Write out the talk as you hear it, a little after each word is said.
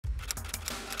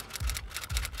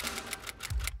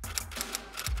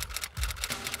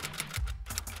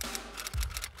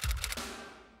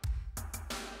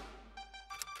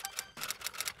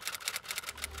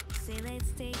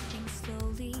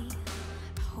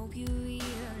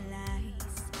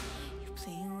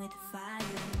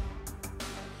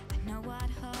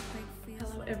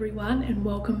everyone, and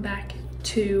welcome back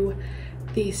to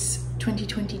this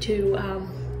 2022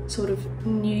 sort of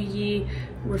new year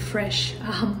refresh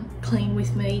clean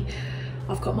with me.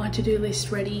 I've got my to-do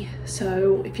list ready,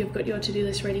 so if you've got your to-do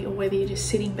list ready, or whether you're just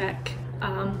sitting back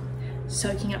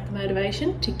soaking up the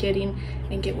motivation to get in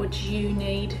and get what you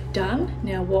need done.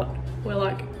 Now we're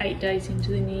like 8 days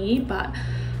into the new year, but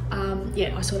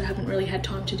yeah, I sort of haven't really had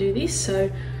time to do this, so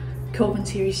Calvin's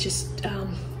here. He's just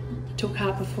took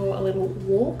Harper for a little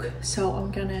walk, so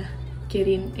I'm gonna get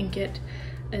in and get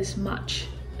as much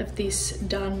of this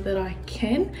done that I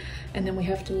can, and then we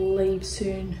have to leave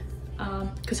soon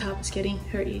because Harper's getting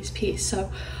her ears pierced,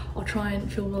 so I'll try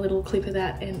and film a little clip of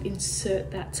that and insert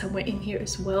that somewhere in here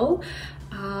as well.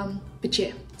 But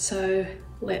yeah, so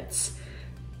let's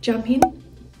jump in,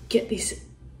 get this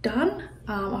done.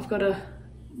 I've got a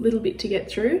little bit to get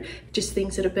through, just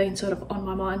things that have been sort of on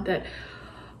my mind that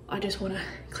I just want to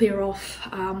clear off,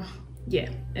 yeah,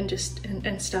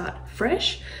 and start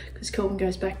fresh, because Calvin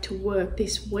goes back to work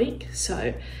this week.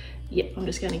 So yeah, I'm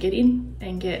just going to get in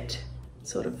and get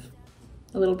sort of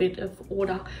a little bit of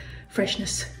order,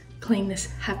 freshness, cleanness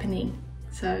happening.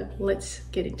 So let's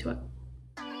get into it.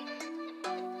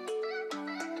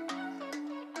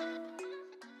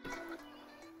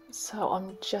 So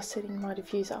I'm just setting my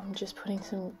diffuser. I'm just putting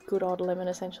some good old lemon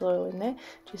essential oil in there,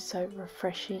 just so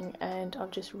refreshing, and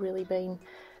I've just really been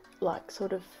like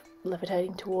sort of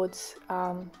levitating towards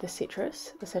the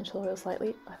citrus essential oils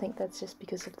lately. I think that's just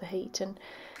because of the heat and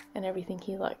everything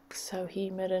here, like so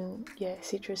humid, and yeah,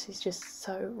 citrus is just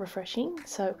so refreshing.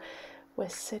 So we're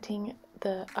setting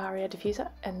the Aria diffuser,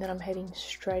 and then I'm heading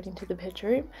straight into the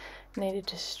bedroom. Needed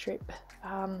to strip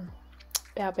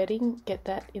our bedding, get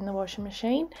that in the washing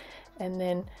machine, and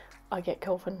then I get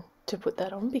Calvin to put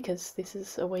that on, because this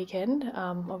is a weekend,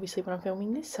 obviously when I'm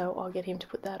filming this, so I'll get him to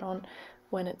put that on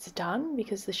when it's done,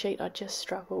 because the sheet, I just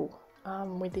struggle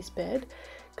with this bed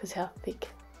because how thick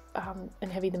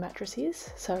and heavy the mattress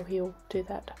is, so he'll do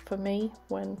that for me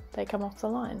when they come off the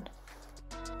line.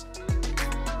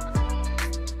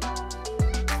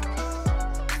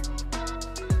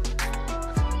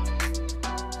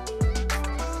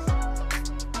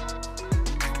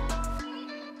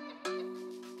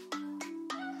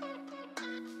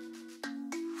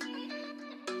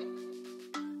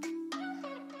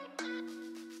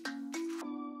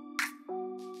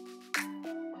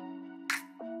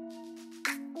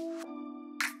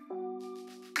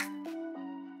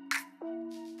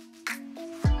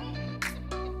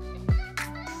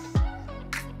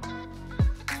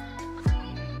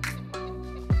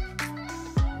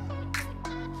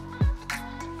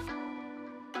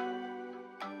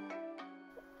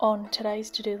 On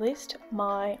today's to-do list,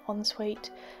 my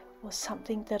ensuite was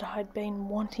something that I'd been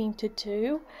wanting to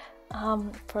do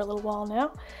for a little while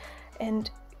now, and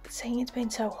seeing it's been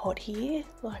so hot here,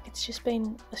 like it's just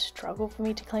been a struggle for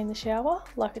me to clean the shower.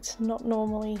 Like it's not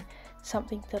normally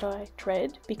something that I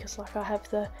dread, because like I have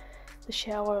the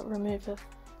shower remover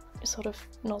sort of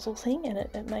nozzle thing, and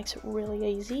it makes it really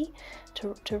easy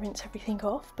to rinse everything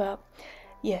off. But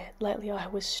yeah, lately I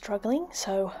was struggling,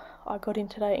 so I got in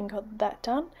today and got that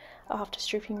done after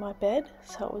stripping my bed,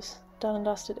 so it was done and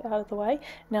dusted, out of the way.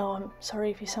 Now, I'm sorry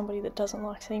if you're somebody that doesn't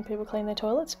like seeing people clean their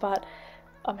toilets, but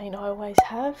I mean, I always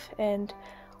have, and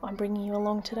I'm bringing you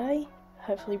along today,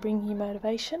 hopefully bringing you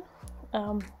motivation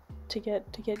to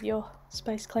get your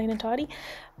space clean and tidy.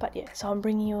 But yeah, so I'm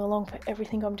bringing you along for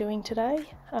everything I'm doing today.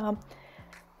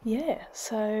 Yeah,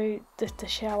 so the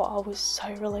shower, I was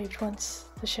so relieved once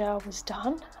the shower was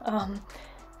done.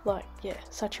 Like, yeah,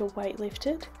 such a weight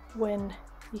lifted when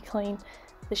you clean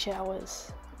the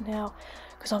showers. Now,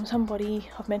 because I'm somebody,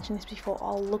 I've mentioned this before,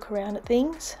 I'll look around at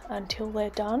things until they're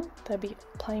done. They'll be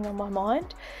playing on my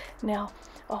mind. Now,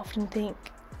 I often think,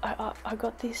 I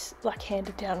got this like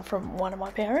handed down from one of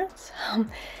my parents,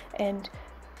 and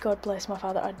God bless my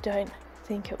father, I don't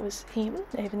think it was him,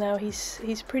 even though he's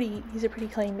a pretty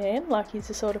clean man. Like, he's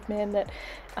the sort of man that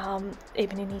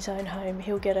even in his own home,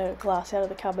 he'll get a glass out of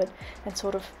the cupboard and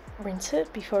sort of rinse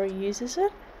it before he uses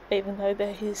it, even though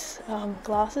they're his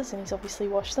glasses, and he's obviously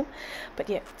washed them. But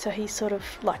yeah, so he's sort of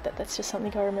like that. That's just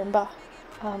something I remember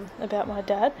about my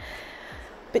dad.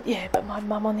 But yeah, but my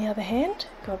mum, on the other hand,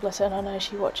 God bless her, and I know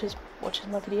she watches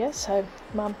my videos, so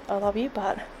Mum, I love you,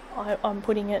 but I'm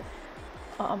putting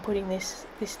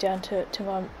this down to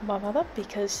my mother,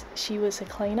 because she was a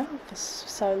cleaner for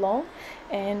so long.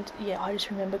 And yeah, I just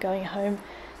remember going home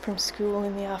from school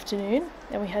in the afternoon,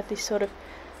 and we had this sort of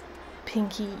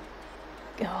pinky,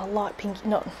 light pink,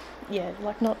 not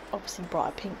obviously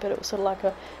bright pink, but it was sort of like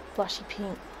a blushy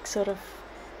pink sort of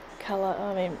colour,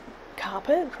 I mean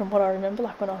carpet, from what I remember,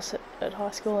 like when I was at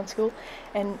high school and school,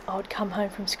 and I would come home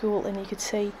from school and you could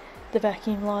see the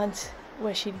vacuum lines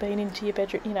where she'd been into your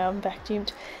bedroom, you know, and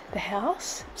vacuumed the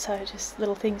house. So just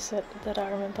little things that I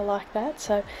remember like that.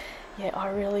 So yeah, I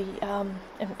really am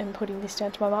putting this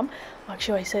down to my mum. Like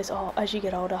she always says, oh, as you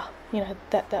get older, you know,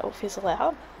 that will fizzle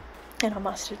out. And I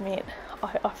must admit,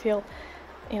 I feel,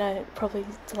 you know, probably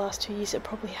the last 2 years it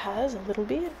probably has a little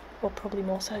bit, or probably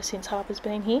more so since Harper's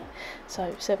been here,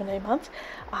 so 17 months.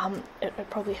 It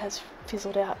probably has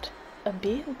fizzled out a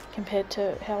bit compared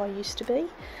to how I used to be.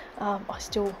 I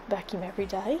still vacuum every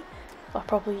day. I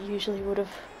probably usually would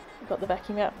have got the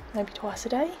vacuum out maybe twice a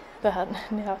day, but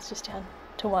now it's just down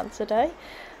to once a day.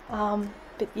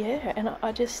 But yeah, and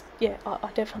I just, yeah,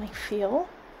 I definitely feel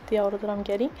the older that I'm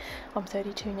getting. I'm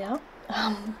 32 now,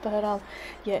 but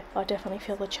yeah, I definitely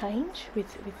feel the change with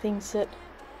things that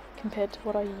compared to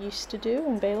what I used to do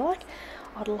and be like.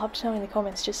 I'd love to know in the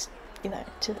comments, just, you know,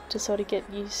 to sort of get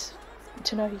used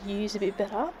to know yous a bit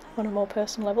better on a more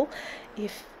personal level.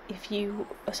 If you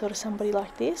are sort of somebody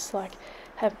like this, like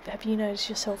have you noticed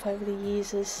yourself over the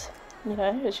years as, you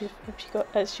know, as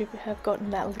you have gotten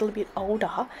that little bit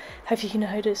older, have you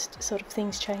noticed sort of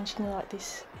things changing like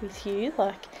this with you,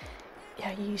 like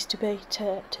how you used to be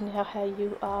to now how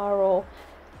you are? Or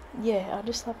yeah, I'd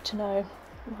just love to know,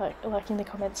 like in the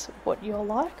comments, what you're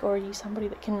like. Or are you somebody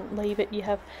that can leave it, you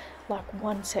have like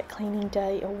one set cleaning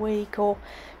day a week? Or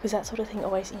because that sort of thing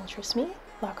always interests me.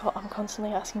 Like I'm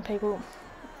constantly asking people,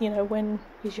 you know, when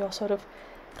is your sort of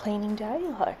cleaning day?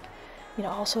 Like, you know,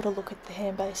 I'll sort of look at the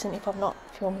hand basin. If I'm not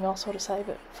filming, I'll sort of save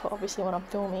it for obviously when I'm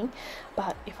filming.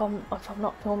 But if I'm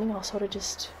not filming, I'll sort of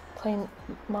just clean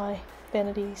my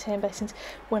vanities, hand basins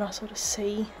when I sort of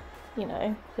see, you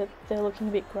know, that they're looking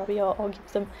a bit grubby. I'll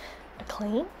give them a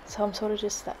clean. So I'm sort of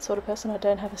just that sort of person. I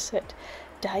don't have a set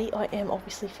day. I am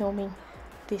obviously filming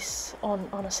this on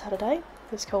a Saturday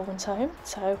because Colvin's home,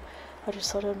 so I just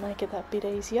sort of make it that bit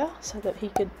easier so that he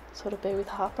could sort of be with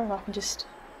Harper and I can just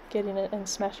get in it and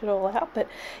smash it all out. But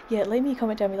yeah, leave me a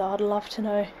comment down below. I'd love to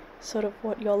know sort of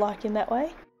what you're like in that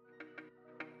way.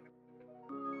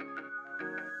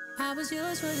 I was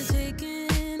yours for the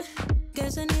taking,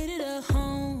 guess I needed a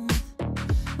home,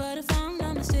 but if I'm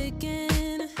not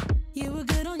mistaken, you were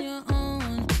good on your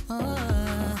own.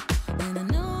 Oh, and I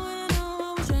know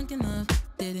I was drunk enough,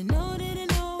 didn't know it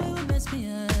would mess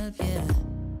me up, yeah.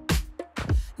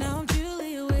 Now I'm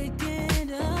truly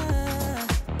awakened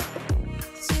up.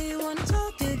 Say you wanna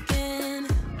talk again,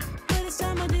 but it's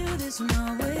time I do this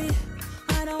my way.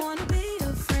 I don't wanna be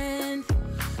your friend,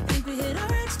 think we hit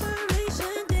our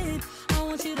expiration date. I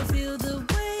want you to feel the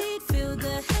weight, feel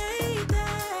the hate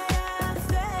that I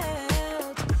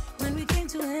felt when we came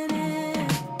to an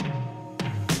end.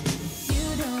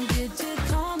 You don't get to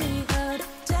call me up,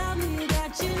 tell me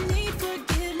that you need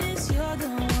forgiveness. You're the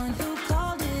one who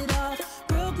called it off,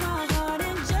 broke my heart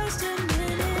in just a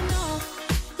minute. No,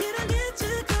 you don't get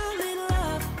to call it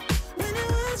love when it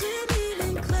wasn't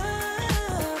even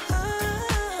close.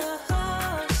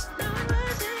 No, it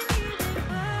wasn't even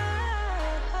close.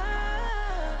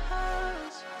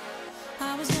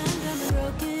 I was young, dumb, and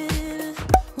broken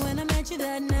when I met you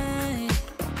that night.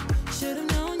 Should've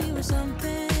known you were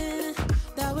something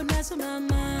that would mess with my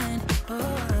mind.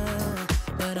 Oh,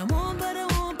 but I won't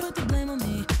put the blame on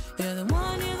me. You're the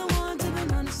one to be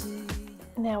mine to see.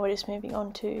 Now we're just moving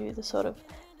on to the sort of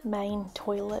main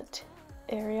toilet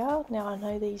area. Now I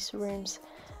know these rooms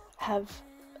have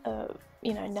a,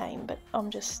 you know, name, but I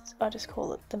just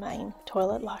call it the main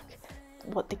toilet, like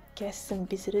what the guests and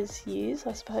visitors use,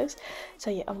 I suppose. So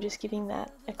yeah, I'm just giving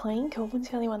that a clean. Calvin's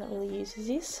the only one that really uses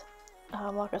this,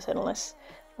 like I said, unless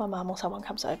my mum or someone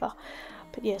comes over.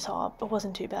 But yeah, so it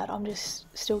wasn't too bad. I'm just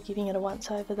still giving it a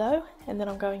once over though, and then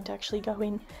I'm going to actually go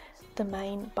in the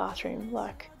main bathroom,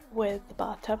 like where the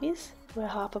bathtub is, where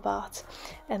Harper baths,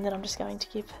 and then I'm just going to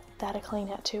give that a clean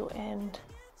out too, and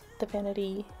the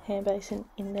vanity hand basin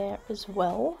in there as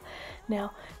well.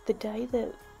 Now the day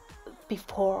that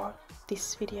before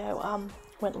this video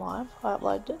went live, I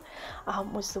uploaded it,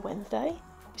 was the Wednesday,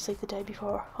 obviously the day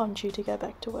before I'm due to go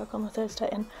back to work on the Thursday,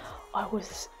 and I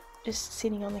was just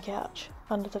sitting on the couch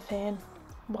under the fan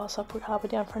whilst I put Harper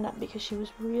down for a nap because she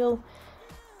was real,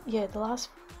 yeah, the last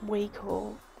week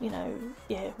or, you know,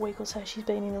 yeah, week or so she's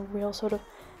been in a real sort of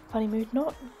funny mood,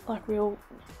 not like real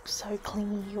so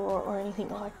clingy or anything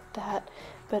like that,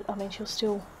 but I mean she'll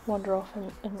still wander off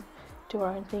and do her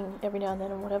own thing every now and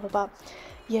then and whatever, but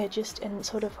yeah, just, and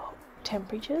sort of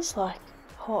temperatures like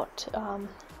hot,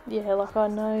 yeah, like I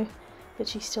know that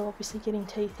she's still obviously getting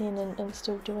teeth in and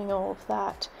still doing all of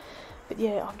that, but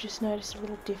yeah, I've just noticed a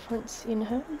little difference in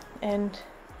her. And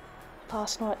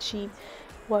last night she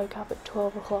woke up at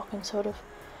 12 o'clock and sort of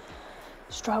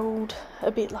struggled a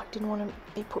bit, like didn't want to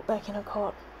be put back in a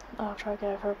cot after I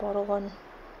gave her a bottle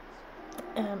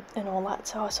and all that.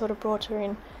 So I sort of brought her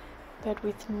in bed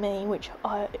with me, which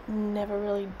I never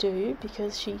really do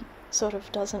because she sort of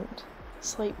doesn't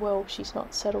sleep well, she's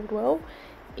not settled well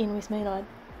in with me, and I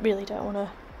really don't want to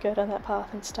go down that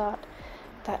path and start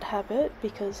that habit,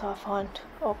 because I find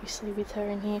obviously with her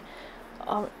in here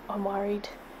I'm worried,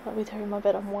 like with her in my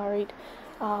bed I'm worried,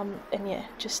 and yeah,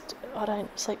 just I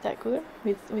don't sleep that good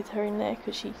with her in there,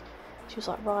 because she was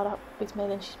like right up with me,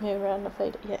 then she's moving around her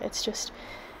feet. Yeah, it's just,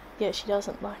 yeah, she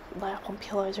doesn't like lay up on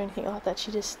pillows or anything like that.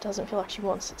 She just doesn't feel like she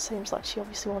wants, it seems like she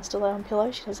obviously wants to lay on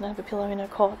pillows. She doesn't have a pillow in her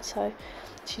cot, so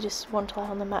she just wanted to lay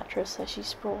on the mattress, so she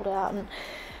sprawled out, and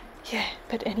yeah,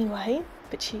 but anyway,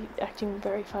 but she acting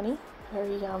very funny,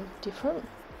 very different.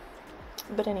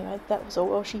 But anyway, that was all.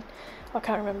 Well, I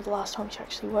can't remember the last time she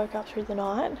actually woke up through the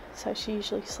night, so she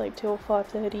usually sleep till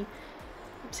 5:30,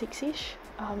 6ish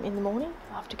in the morning,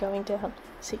 after going down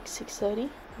 6:30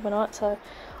 overnight, so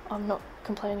I'm not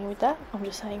complaining with that. I'm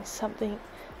just saying something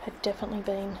had definitely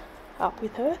been up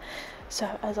with her.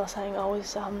 So as I was saying, I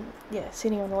was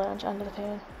sitting on the lounge under the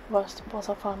fan whilst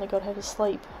I finally got her to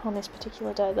sleep on this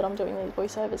particular day that I'm doing these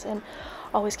voiceovers, and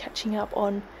I was catching up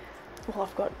on, well,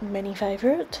 I've got many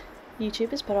favourite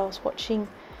YouTubers, but I was watching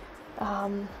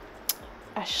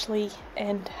Ashley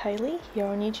and Hayley here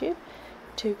on YouTube,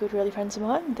 two good really friends of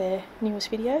mine, their newest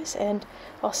videos, and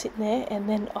I was sitting there, and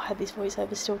then I had this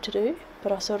voiceover still to do,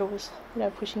 but I sort of was,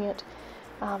 pushing it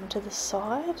to the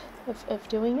side of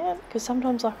doing it, because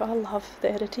sometimes, like, I love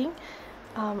the editing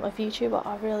of YouTube,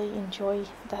 I really enjoy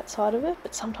that side of it,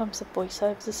 but sometimes the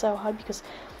voiceovers are so hard, because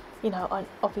I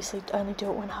obviously only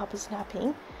do it when Harper's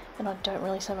napping, and I don't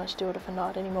really so much do it for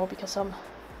night anymore, because I'm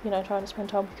trying to spend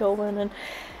time with Colin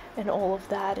and all of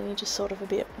that, and you're just sort of a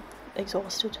bit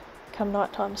exhausted come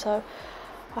night time. So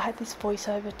I had this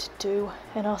voiceover to do,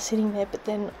 and I was sitting there, but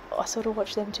then I sort of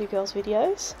watched them two girls'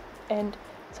 videos, and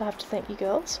so I have to thank you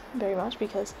girls very much,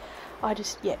 because I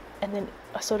just, and then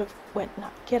I sort of went, no,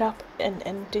 get up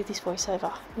and do this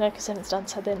voiceover, because then it's done,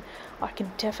 so then I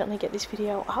can definitely get this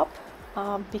video up,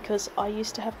 because I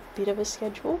used to have a bit of a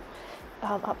schedule,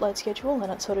 upload schedule,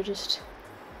 and it sort of just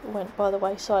went by the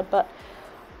wayside, but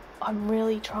I'm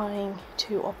really trying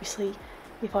to, obviously,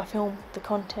 if I film the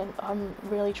content, I'm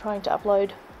really trying to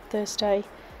upload Thursday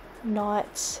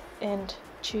nights and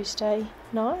Tuesday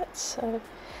nights, so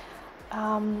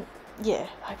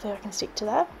hopefully I can stick to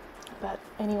that. But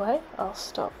anyway, I'll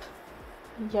stop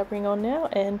yabbering on now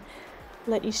and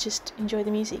let you just enjoy the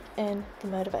music and the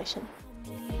motivation.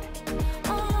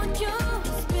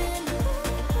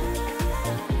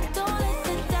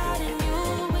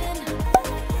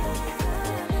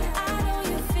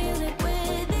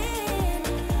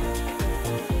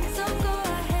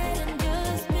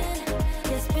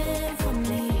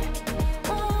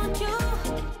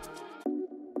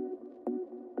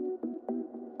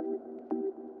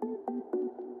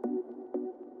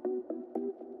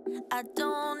 I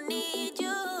don't need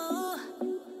you,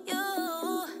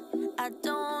 I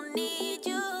don't need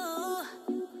you,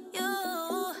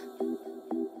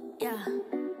 yeah.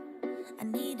 I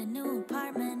need a new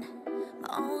apartment, my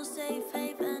own safe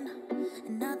haven,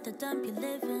 and not the dump you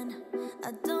live in.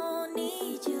 I don't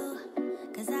need you,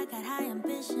 cause I got high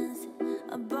ambitions,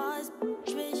 a boss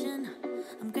vision,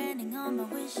 I'm granting all my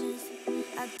wishes.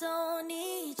 I don't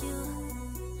need you,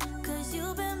 cause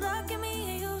you've been blocking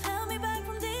me and you've held me back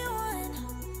from day one.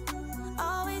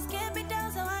 Always kept me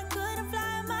down so I couldn't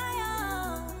fly on my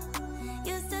own.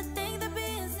 Used to think that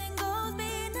being single was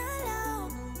being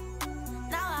alone.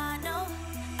 Now I know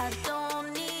I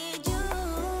don't need you,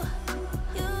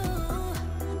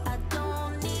 I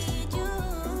don't need you,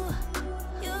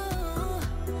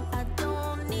 I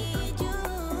don't need you,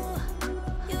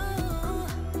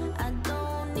 I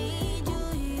don't need you,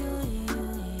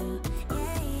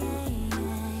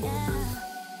 yeah.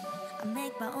 I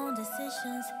make my own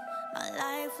decisions, my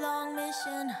lifelong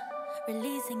mission,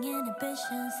 releasing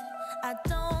inhibitions. I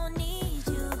don't need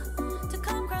you to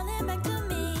come crawling back to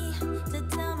me, to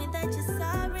tell me that you're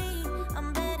sorry.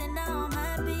 I'm better now, I'm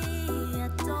happy. I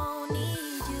don't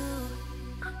need you,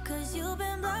 cause you've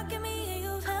been blocking me and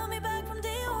you've held me back from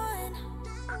day one.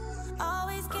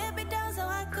 Always kept me down so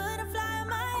I couldn't fly on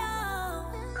my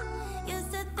own.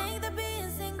 Used to think that being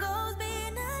single was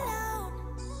being alone.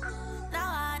 Now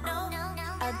I know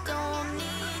I don't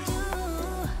need you,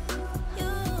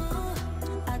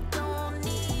 I don't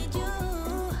need you,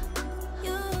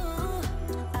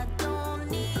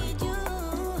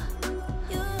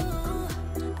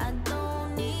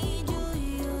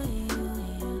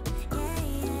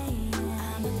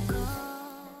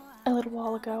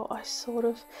 ago, I sort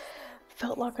of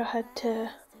felt like I had to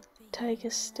take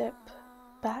a step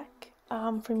back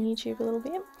from YouTube a little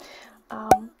bit,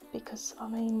 because I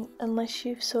mean, unless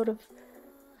you've sort of,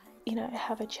 you know,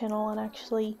 have a channel and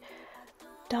actually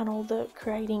done all the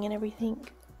creating and everything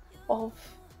of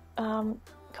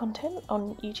content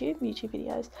on YouTube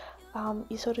videos,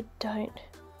 you sort of don't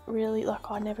really, like,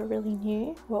 I never really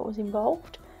knew what was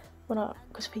involved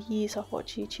because for years I've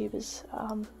watched YouTubers,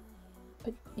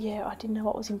 but yeah, I didn't know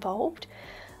what was involved.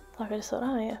 Like, I just thought,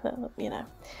 oh yeah, you know,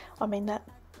 I mean, that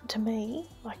to me,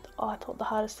 like, I thought the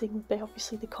hardest thing would be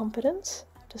obviously the confidence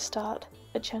to start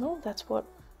a channel. That's what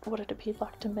it appeared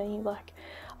like to me. Like,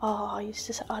 oh, I used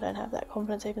to say I don't have that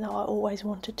confidence, even though I always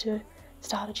wanted to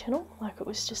start a channel. Like, it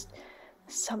was just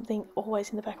something always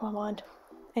in the back of my mind.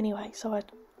 Anyway, so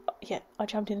I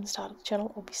jumped in and started the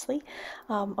channel, obviously.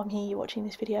 I'm here, you're watching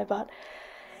this video, but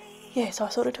yeah, so I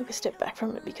sort of took a step back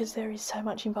from it because there is so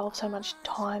much involved, so much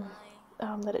time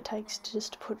that it takes to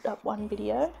just put up one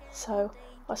video. So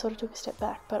I sort of took a step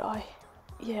back, but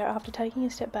after taking a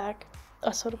step back,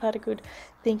 I sort of had a good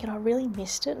think, and I really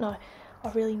missed it. And I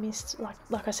really missed,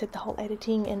 like I said, the whole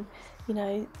editing and, you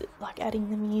know, like adding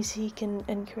the music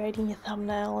and creating your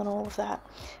thumbnail and all of that.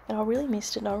 And I really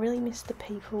missed it, and I really missed the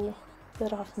people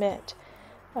that I've met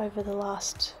over the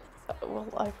last, well,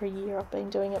 over a year I've been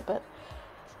doing it. But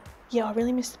yeah, I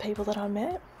really missed the people that I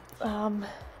met,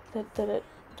 that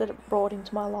it brought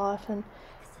into my life and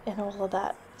all of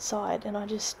that side. And I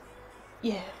just,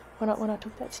 yeah, when I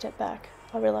took that step back,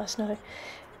 I realised, no,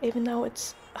 even though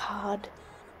it's harder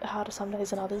some days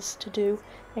than others to do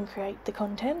and create the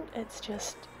content, it's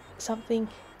just something,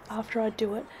 after I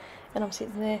do it and I'm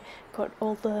sitting there, got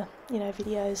all the, you know,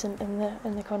 videos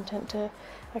and the content to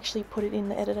actually put it in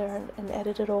the editor and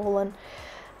edit it all, and,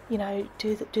 you know,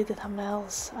 do the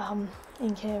thumbnails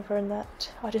in Canva and that.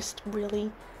 I just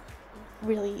really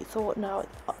thought, no,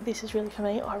 this is really for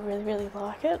me. I really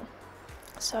like it.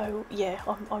 So yeah,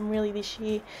 I'm really this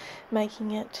year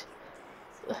making it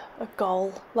a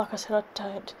goal. Like I said, I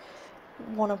don't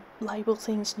want to label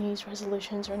things New Year's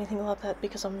resolutions or anything like that,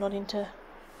 because I'm not into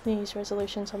New Year's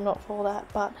resolutions. I'm not for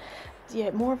that. But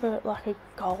yeah, more of a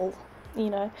goal,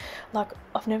 you know. Like,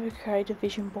 I've never created a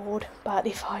vision board, but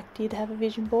if I did have a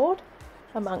vision board,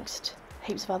 amongst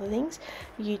heaps of other things,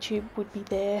 YouTube would be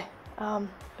there, a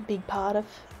big part of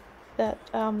that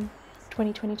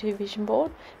 2022 vision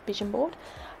board,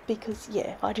 because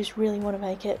yeah, I just really want to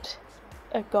make it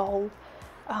a goal,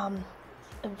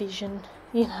 a vision,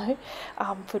 you know,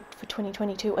 for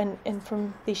 2022 and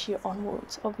from this year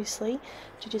onwards, obviously,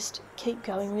 to just keep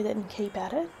going with it and keep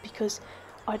at it, because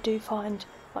I do find,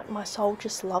 like, my soul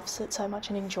just loves it so much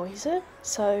and enjoys it.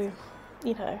 So,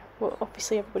 you know, well,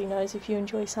 obviously everybody knows, if you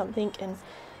enjoy something and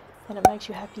it makes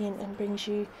you happy and brings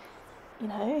you, you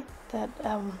know, that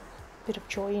bit of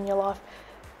joy in your life,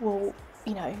 well,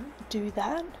 you know, do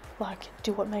that. Like,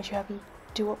 do what makes you happy,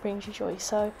 do what brings you joy.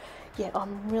 So yeah,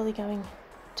 I'm really going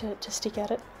to stick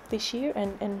at it this year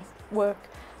and work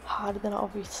harder than I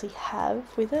obviously have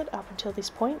with it up until this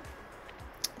point.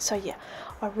 So yeah,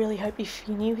 I really hope, if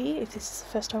you're new here, if this is the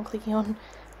first time clicking on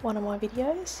one of my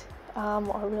videos,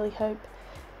 I really hope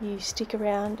you stick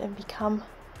around and become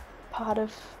part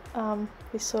of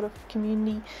this sort of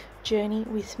community journey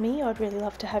with me. I'd really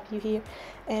love to have you here,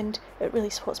 and it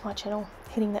really supports my channel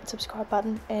hitting that subscribe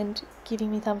button and giving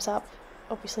me thumbs up,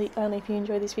 obviously only if you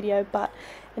enjoy this video,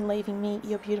 and leaving me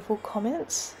your beautiful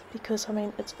comments, because I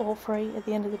mean, it's all free. At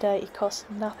the end of the day, it costs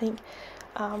nothing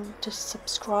to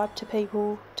subscribe to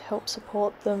people, to help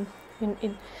support them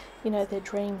in you know, their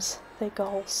dreams, their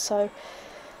goals. So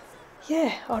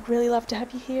yeah, I'd really love to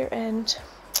have you here, and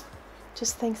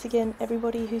just thanks again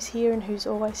everybody who's here and who's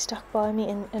always stuck by me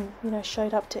and you know,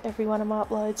 showed up to every one of my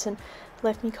uploads and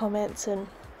left me comments, and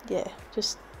yeah,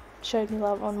 just showed me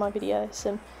love on my videos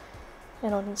and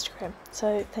on Instagram.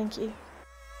 So thank you.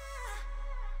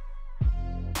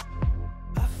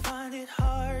 I find it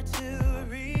hard to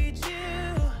read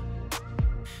you.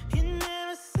 You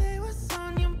never say what's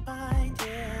on your mind,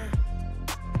 yeah.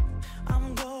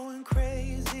 I'm going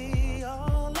crazy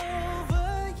all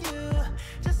over you.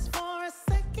 Just for a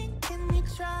second, can you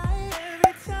try?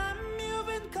 Every time you've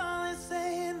been calling,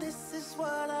 saying this is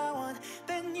what I want,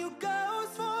 then you go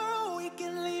for a week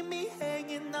and leave me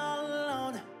hanging all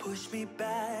alone. Push me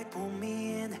back, pull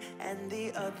me in, and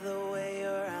the other way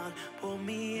around. Pull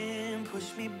me in,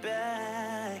 push me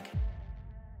back.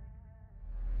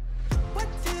 What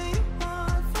do you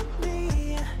want from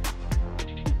me?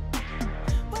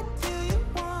 What do you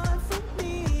want from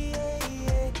me? Yeah,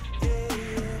 yeah,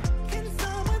 yeah. Can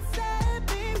someone set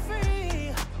me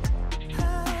free?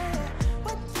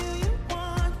 What do you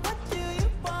want? What do you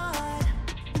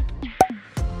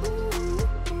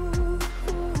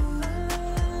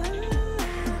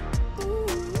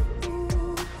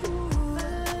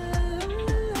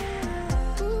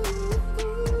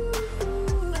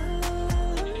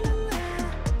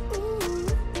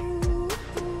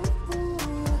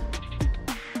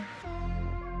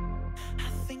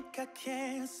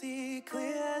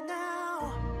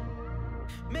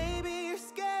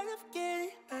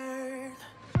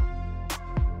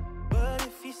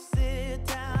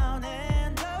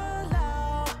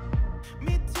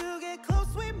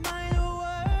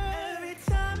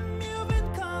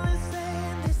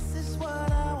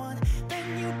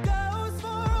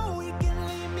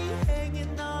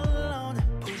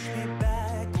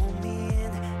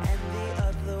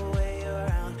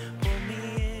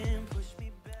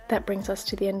that brings us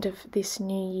to the end of this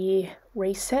new year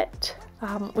reset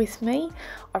with me.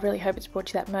 I really hope it's brought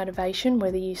you that motivation,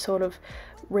 whether you sort of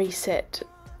reset.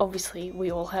 Obviously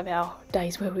we all have our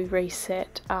days where we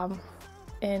reset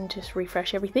and just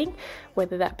refresh everything,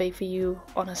 whether that be for you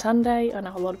on a Sunday. I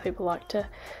know a lot of people like to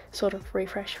sort of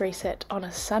reset on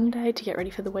a Sunday to get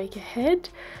ready for the week ahead,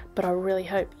 but I really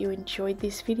hope you enjoyed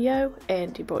this video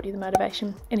and it brought you the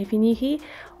motivation. And if you're new here,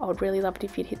 I would really love it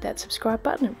if you'd hit that subscribe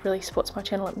button. It really supports my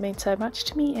channel, it means so much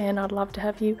to me, and I'd love to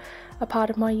have you a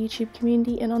part of my YouTube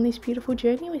community and on this beautiful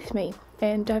journey with me.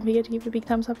 And don't forget to give it a big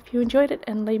thumbs up if you enjoyed it,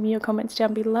 and leave me your comments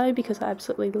down below because I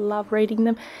absolutely love reading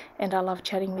them and I love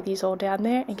chatting with you all down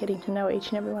there and getting to know each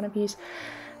and every one of you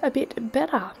a bit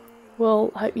better.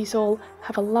 Well, I hope you all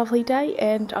have a lovely day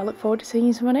and I look forward to seeing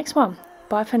you in my next one.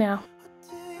 Bye for now.